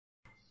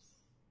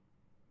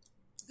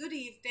Good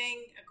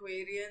evening,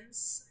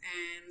 Aquarians,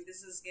 and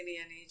this is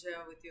Ginni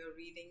Aneja with your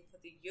reading for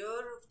the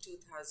year of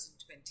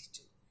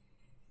 2022.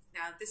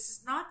 Now, this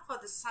is not for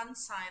the sun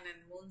sign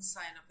and moon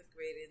sign of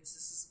Aquarians.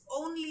 This is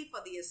only for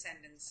the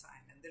ascendant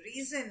sign. And the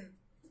reason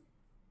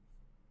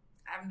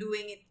I'm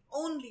doing it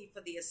only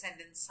for the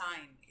ascendant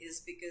sign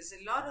is because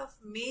a lot of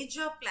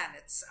major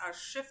planets are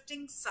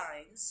shifting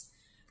signs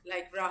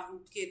like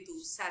Rahu,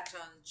 Ketu,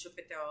 Saturn,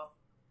 Jupiter,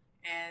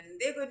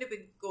 and they're going to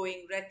be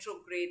going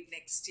retrograde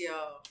next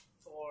year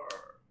for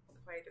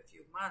quite a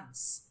few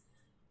months.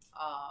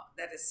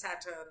 That is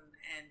Saturn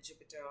and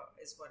Jupiter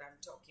is what I'm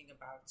talking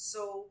about.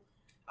 So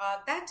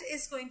that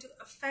is going to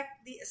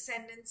affect the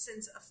ascendant,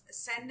 since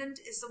ascendant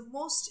is the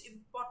most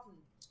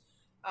important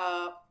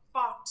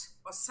part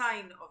or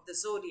sign of the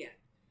zodiac.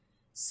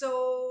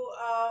 So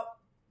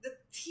the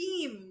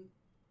theme,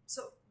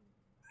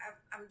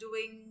 I'm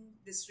doing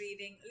this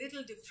reading a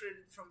little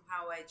different from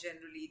how I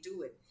generally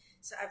do it.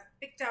 So I've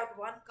picked out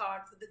one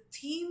card for the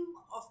theme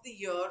of the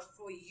year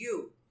for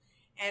you.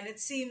 And it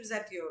seems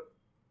that you're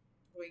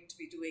going to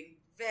be doing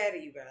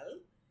very well.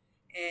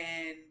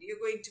 And you're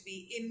going to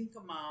be in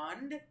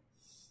command.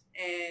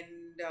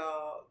 And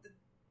the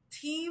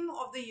theme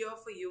of the year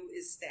for you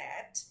is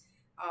that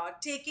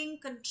taking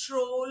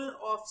control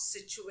of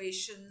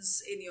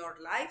situations in your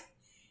life.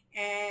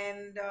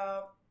 And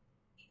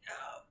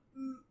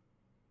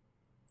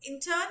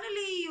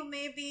internally, you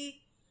may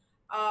be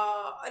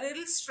a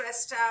little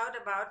stressed out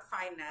about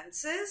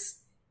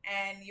finances,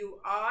 and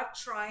you are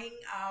trying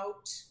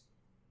out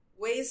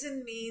ways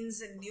and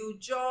means, a new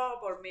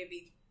job, or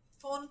maybe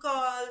phone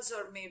calls,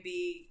 or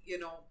maybe,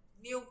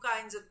 new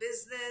kinds of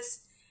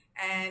business,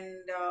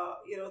 and,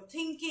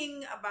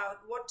 thinking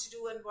about what to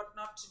do and what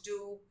not to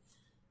do.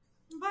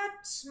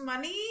 But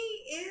money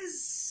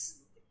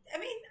is,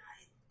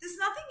 there's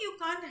nothing you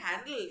can't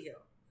handle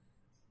here.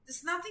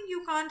 There's nothing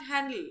you can't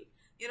handle.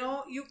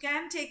 You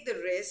can take the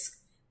risk.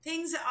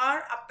 Things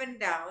are up and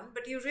down,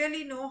 but you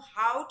really know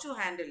how to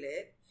handle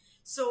it.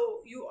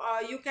 So you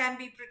can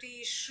be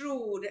pretty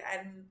shrewd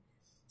and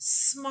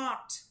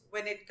smart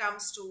when it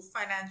comes to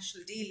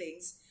financial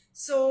dealings.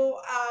 So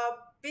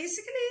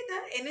basically,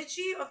 the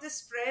energy of the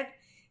spread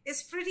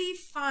is pretty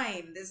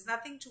fine. There's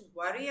nothing to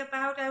worry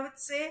about, I would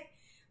say.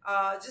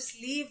 Just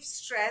leave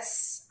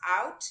stress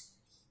out.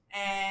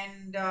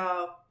 And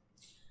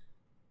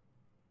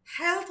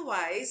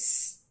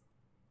health-wise,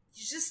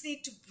 you just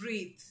need to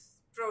breathe.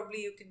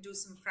 Probably you can do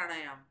some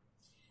pranayama.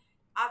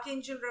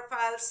 Archangel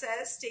Raphael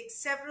says, take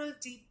several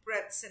deep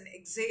breaths and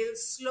exhale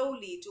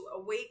slowly to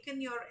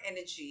awaken your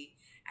energy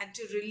and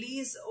to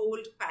release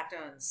old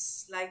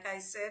patterns. Like I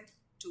said,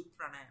 do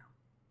pranayama.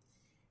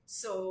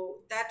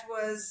 So that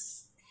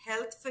was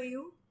health for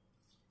you.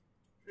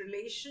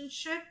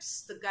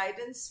 Relationships, the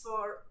guidance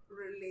for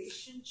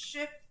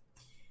relationship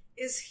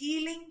is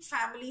healing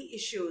family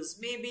issues.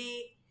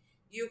 Maybe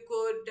you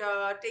could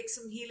take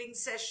some healing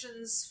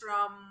sessions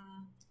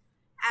from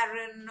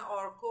Aaron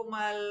or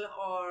Komal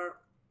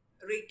or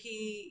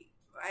Reiki.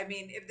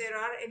 If there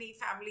are any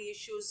family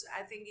issues,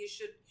 I think you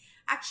should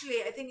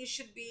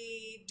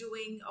be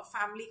doing a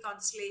family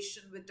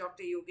constellation with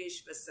Dr.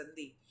 Yogesh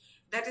Vasandi.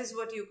 That is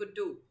what you could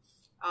do.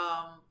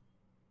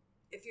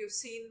 If you've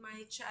seen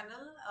my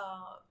channel,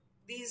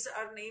 these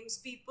are names,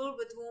 people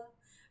with whom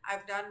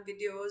I've done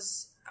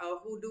videos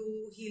who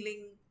do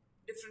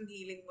different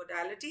healing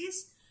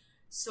modalities.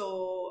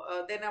 So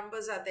their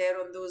numbers are there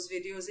on those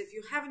videos. If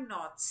you have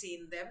not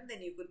seen them,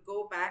 then you could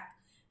go back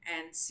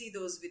and see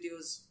those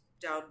videos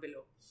down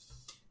below.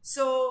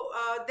 So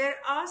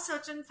there are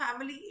certain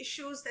family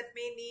issues that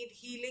may need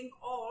healing,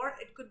 or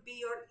it could be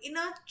your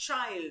inner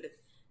child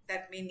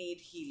that may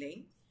need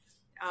healing,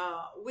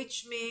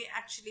 which may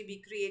actually be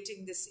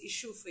creating this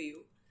issue for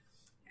you.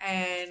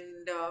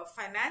 And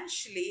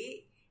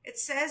financially, it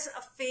says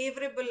a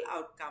favorable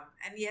outcome.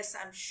 And yes,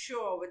 I'm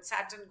sure with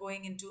Saturn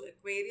going into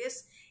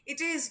Aquarius, it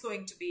is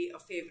going to be a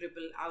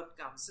favorable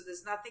outcome. So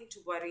there's nothing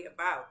to worry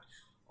about.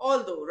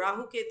 Although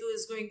Rahu Ketu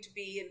is going to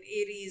be in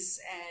Aries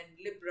and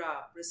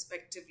Libra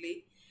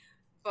respectively.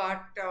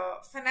 But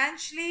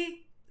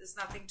financially, there's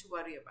nothing to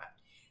worry about.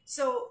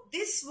 So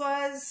this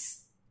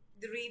was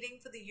the reading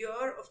for the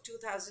year of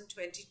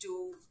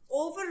 2022.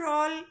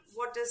 Overall,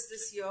 what does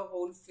this year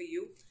hold for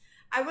you?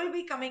 I will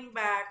be coming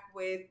back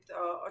with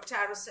a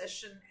tarot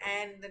session,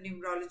 and the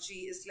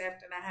numerology is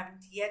left, and I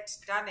haven't yet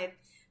done it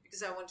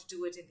because I want to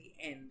do it in the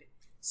end.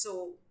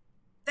 So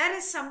that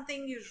is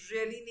something you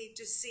really need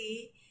to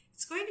see.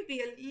 It's going to be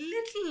a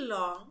little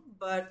long,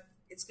 but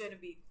it's going to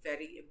be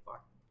very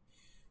important.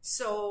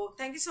 So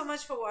thank you so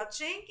much for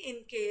watching.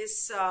 In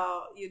case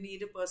you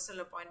need a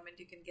personal appointment,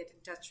 you can get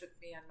in touch with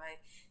me on my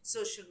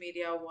social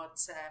media,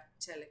 WhatsApp,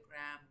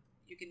 Telegram.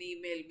 You can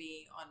email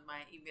me on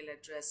my email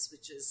address,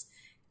 which is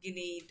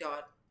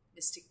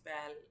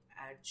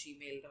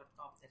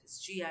ginni.mysticpal@gmail.com. That is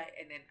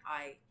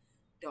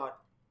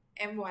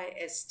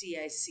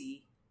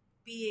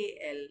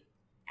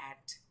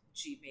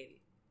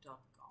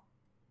ginni.mysticpal@gmail.com.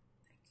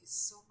 Thank you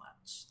so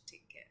much.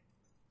 Take care.